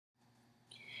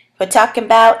We're talking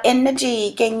about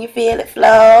energy. Can you feel it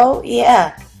flow?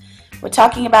 Yeah. We're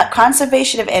talking about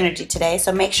conservation of energy today,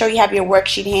 so make sure you have your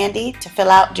worksheet handy to fill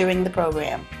out during the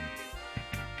program.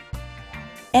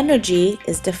 Energy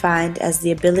is defined as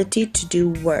the ability to do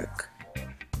work.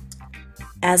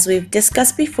 As we've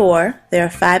discussed before, there are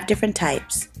 5 different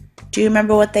types. Do you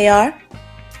remember what they are?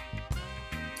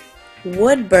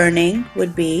 Wood burning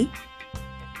would be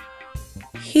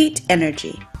heat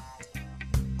energy.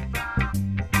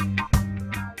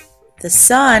 The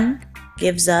sun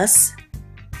gives us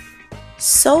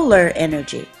solar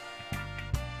energy.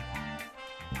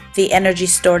 The energy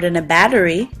stored in a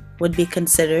battery would be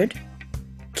considered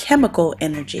chemical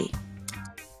energy.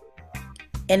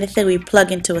 Anything we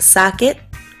plug into a socket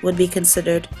would be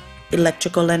considered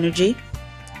electrical energy.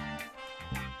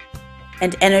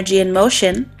 And energy in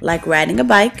motion, like riding a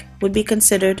bike, would be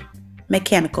considered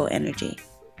mechanical energy.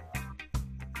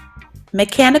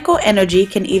 Mechanical energy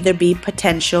can either be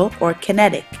potential or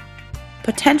kinetic.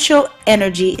 Potential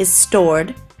energy is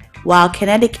stored, while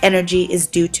kinetic energy is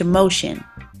due to motion.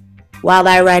 While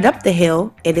I ride up the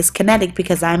hill, it is kinetic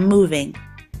because I'm moving.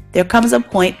 There comes a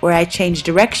point where I change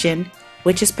direction,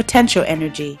 which is potential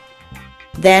energy.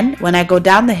 Then, when I go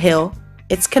down the hill,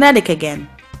 it's kinetic again.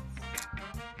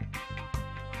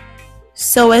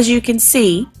 So as you can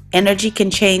see, energy can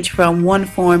change from one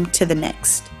form to the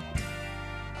next.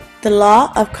 The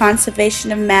law of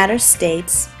conservation of matter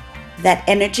states that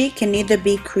energy can neither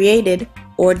be created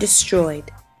or destroyed.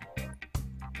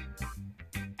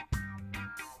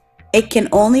 It can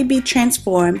only be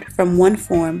transformed from one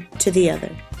form to the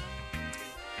other.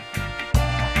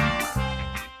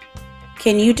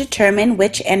 Can you determine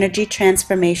which energy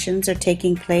transformations are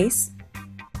taking place?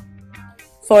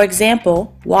 For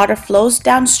example, water flows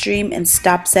downstream and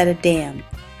stops at a dam.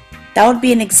 That would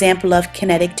be an example of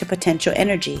kinetic to potential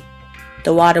energy.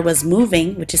 The water was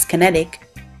moving, which is kinetic,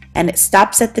 and it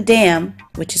stops at the dam,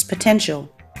 which is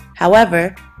potential.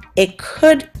 However, it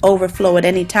could overflow at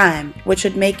any time, which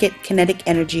would make it kinetic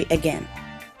energy again.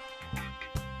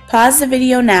 Pause the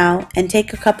video now and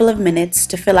take a couple of minutes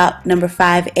to fill out number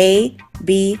 5A,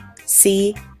 B,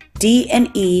 C, D,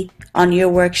 and E on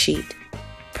your worksheet.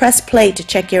 Press play to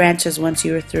check your answers once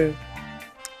you are through.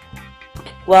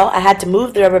 Well, I had to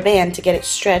move the rubber band to get it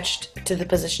stretched to the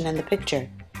position in the picture.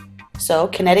 So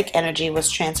kinetic energy was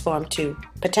transformed to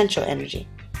potential energy.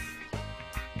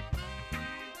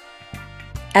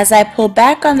 As I pull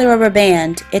back on the rubber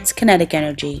band, it's kinetic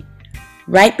energy.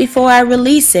 Right before I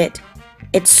release it,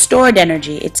 it's stored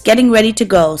energy. It's getting ready to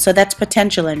go, so that's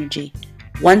potential energy.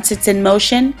 Once it's in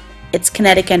motion, it's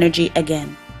kinetic energy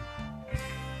again.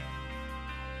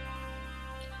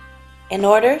 In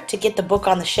order to get the book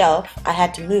on the shelf, I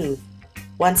had to move.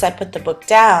 Once I put the book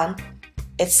down,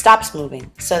 it stops moving,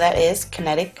 so that is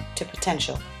kinetic to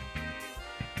potential.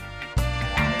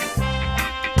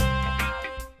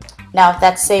 Now, if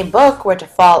that same book were to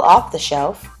fall off the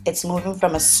shelf, it's moving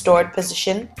from a stored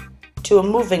position to a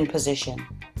moving position,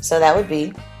 so that would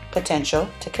be potential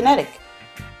to kinetic.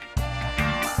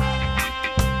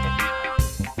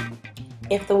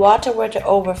 If the water were to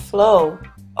overflow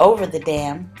over the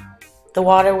dam, the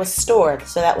water was stored,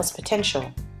 so that was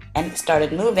potential, and it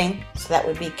started moving, so that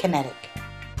would be kinetic.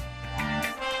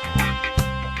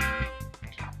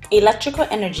 Electrical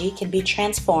energy can be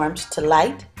transformed to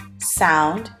light,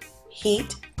 sound,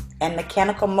 heat, and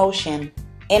mechanical motion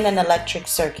in an electric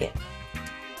circuit.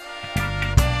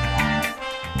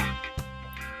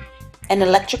 An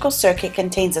electrical circuit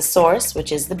contains a source,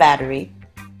 which is the battery,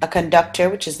 a conductor,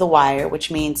 which is the wire,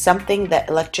 which means something that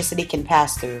electricity can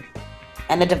pass through,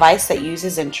 and a device that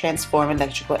uses and transforms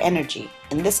electrical energy.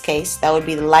 In this case, that would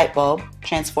be the light bulb,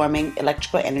 transforming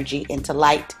electrical energy into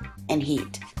light and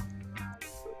heat.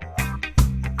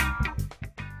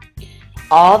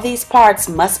 All these parts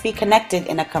must be connected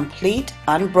in a complete,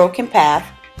 unbroken path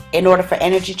in order for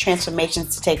energy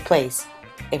transformations to take place.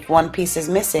 If one piece is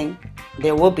missing,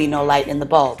 there will be no light in the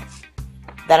bulb.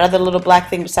 That other little black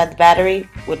thing beside the battery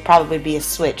would probably be a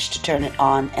switch to turn it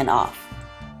on and off.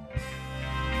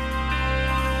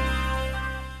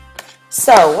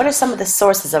 So, what are some of the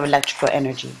sources of electrical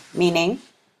energy? Meaning,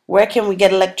 where can we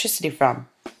get electricity from?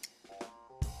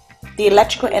 The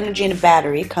electrical energy in a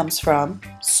battery comes from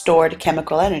stored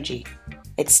chemical energy.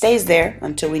 It stays there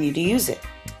until we need to use it.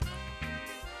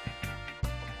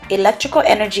 Electrical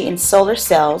energy in solar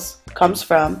cells comes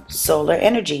from solar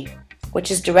energy, which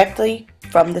is directly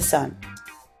from the sun.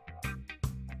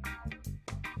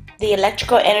 The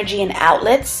electrical energy in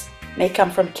outlets may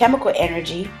come from chemical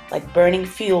energy like burning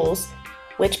fuels,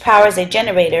 which powers a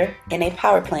generator in a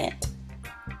power plant.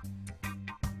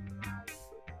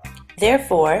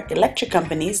 Therefore, electric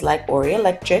companies like Ori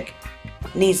Electric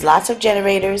needs lots of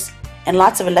generators and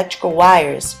lots of electrical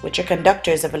wires, which are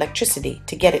conductors of electricity,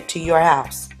 to get it to your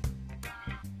house,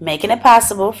 making it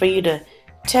possible for you to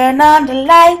turn on the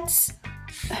lights.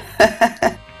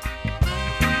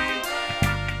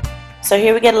 So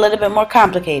here we get a little bit more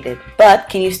complicated, but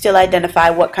can you still identify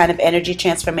what kind of energy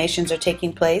transformations are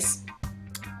taking place?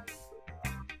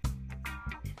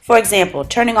 For example,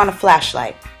 turning on a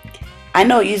flashlight. I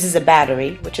know it uses a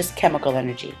battery, which is chemical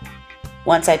energy.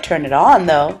 Once I turn it on,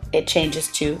 though, it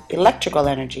changes to electrical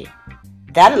energy.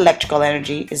 That electrical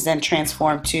energy is then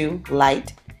transformed to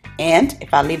light, and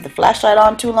if I leave the flashlight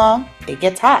on too long, it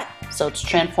gets hot, so it's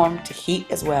transformed to heat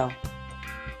as well.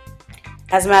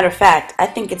 As a matter of fact, I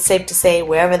think it's safe to say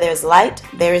wherever there's light,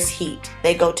 there is heat.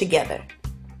 They go together.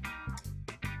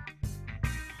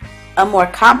 A more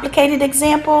complicated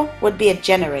example would be a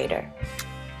generator.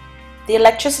 The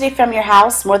electricity from your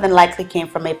house more than likely came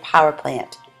from a power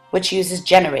plant, which uses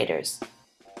generators.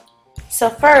 So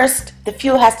first, the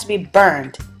fuel has to be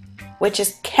burned, which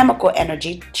is chemical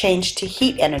energy changed to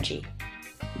heat energy.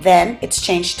 Then it's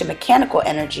changed to mechanical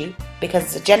energy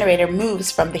because the generator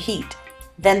moves from the heat.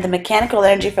 Then the mechanical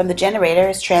energy from the generator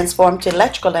is transformed to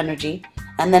electrical energy,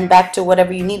 and then back to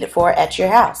whatever you need it for at your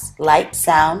house, light,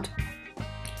 sound.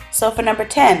 So for number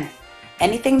 10,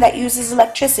 anything that uses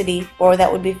electricity or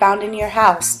that would be found in your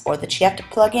house or that you have to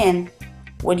plug in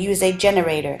would use a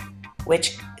generator,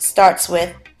 which starts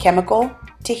with chemical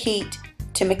to heat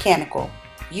to mechanical.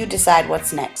 You decide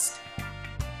what's next.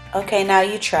 Okay, now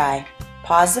you try.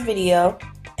 Pause the video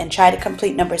and try to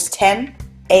complete numbers 10,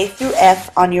 A through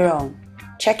F on your own.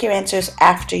 Check your answers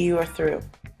after you are through.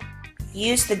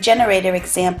 Use the generator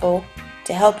example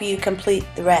to help you complete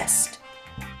the rest.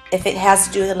 If it has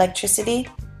to do with electricity,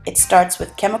 it starts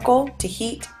with chemical to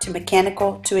heat to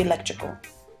mechanical to electrical.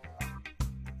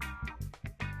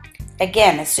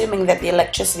 Again, assuming that the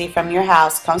electricity from your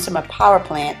house comes from a power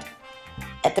plant.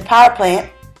 At the power plant,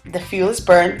 the fuel is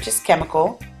burned, which is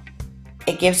chemical.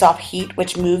 It gives off heat,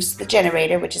 which moves the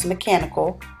generator, which is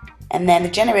mechanical. And then the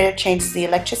generator changes the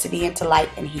electricity into light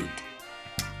and heat.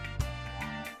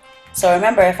 So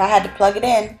remember, if I had to plug it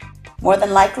in, more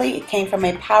than likely it came from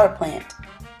a power plant.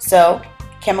 So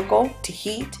chemical to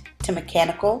heat to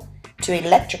mechanical to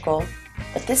electrical,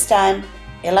 but this time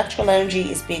electrical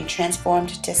energy is being transformed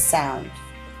to sound.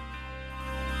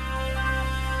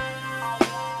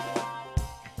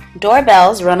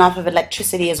 Doorbells run off of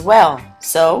electricity as well.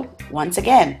 So once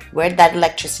again, where did that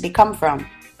electricity come from?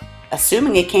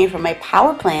 Assuming it came from a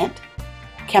power plant,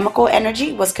 chemical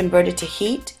energy was converted to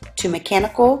heat to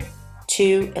mechanical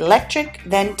to electric,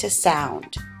 then to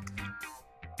sound.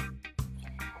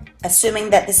 Assuming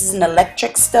that this is an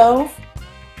electric stove,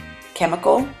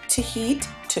 chemical to heat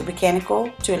to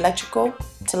mechanical to electrical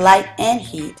to light and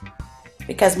heat,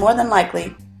 because more than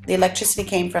likely the electricity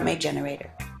came from a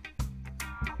generator.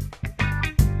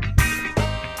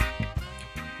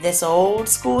 This old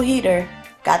school heater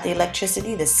got the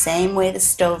electricity the same way the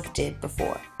stove did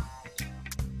before.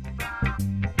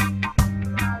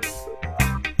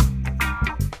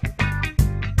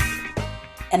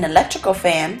 An electrical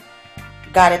fan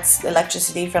got its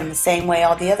electricity from the same way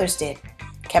all the others did.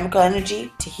 Chemical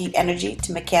energy to heat energy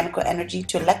to mechanical energy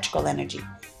to electrical energy.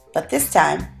 But this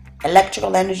time,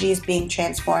 electrical energy is being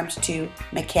transformed to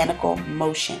mechanical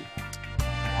motion.